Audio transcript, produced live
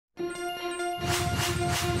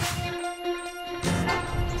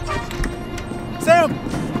Sam!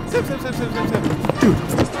 Sam. Dude,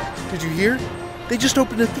 did you hear? They just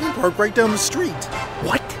opened a theme park right down the street.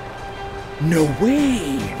 What? No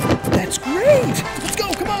way! That's great! Let's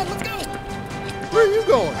go, come on, let's go! Where are you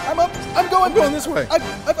going? I'm going this way.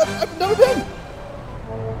 I've never been!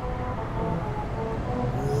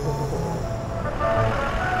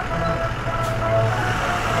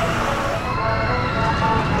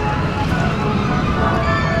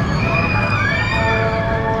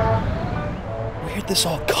 Where'd this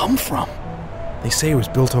all come from? They say it was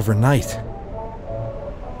built overnight.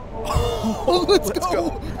 Oh, let's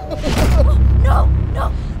go! No,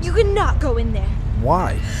 you cannot go in there.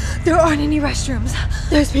 Why? There aren't any restrooms.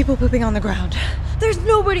 There's people pooping on the ground. There's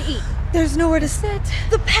nowhere to eat. There's nowhere to sit.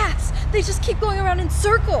 The paths, they just keep going around in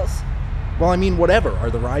circles. Well, I mean, whatever. Are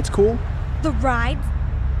the rides cool? The rides?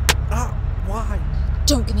 Why?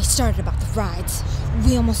 Don't get me started about the rides.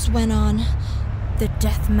 We almost went on the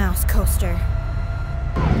Death Mouse coaster.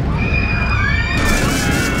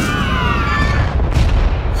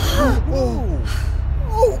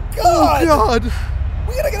 Oh, God! Oh, God!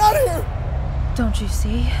 We gotta get out of here! Don't you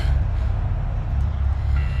see?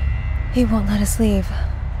 He won't let us leave.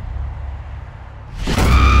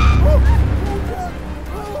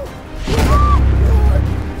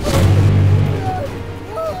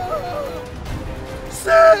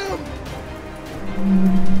 Sam!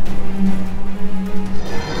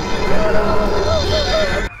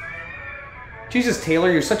 Jesus, Taylor,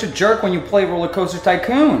 you're such a jerk when you play Roller Coaster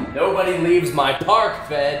Tycoon. Nobody leaves my park,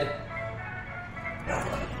 Fed.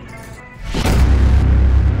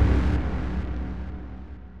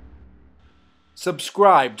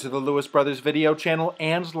 Subscribe to the Lewis Brothers video channel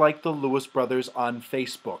and like the Lewis Brothers on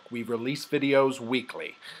Facebook. We release videos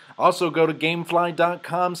weekly. Also go to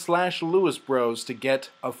GameFly.com/LewisBros to get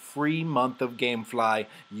a free month of GameFly.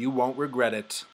 You won't regret it.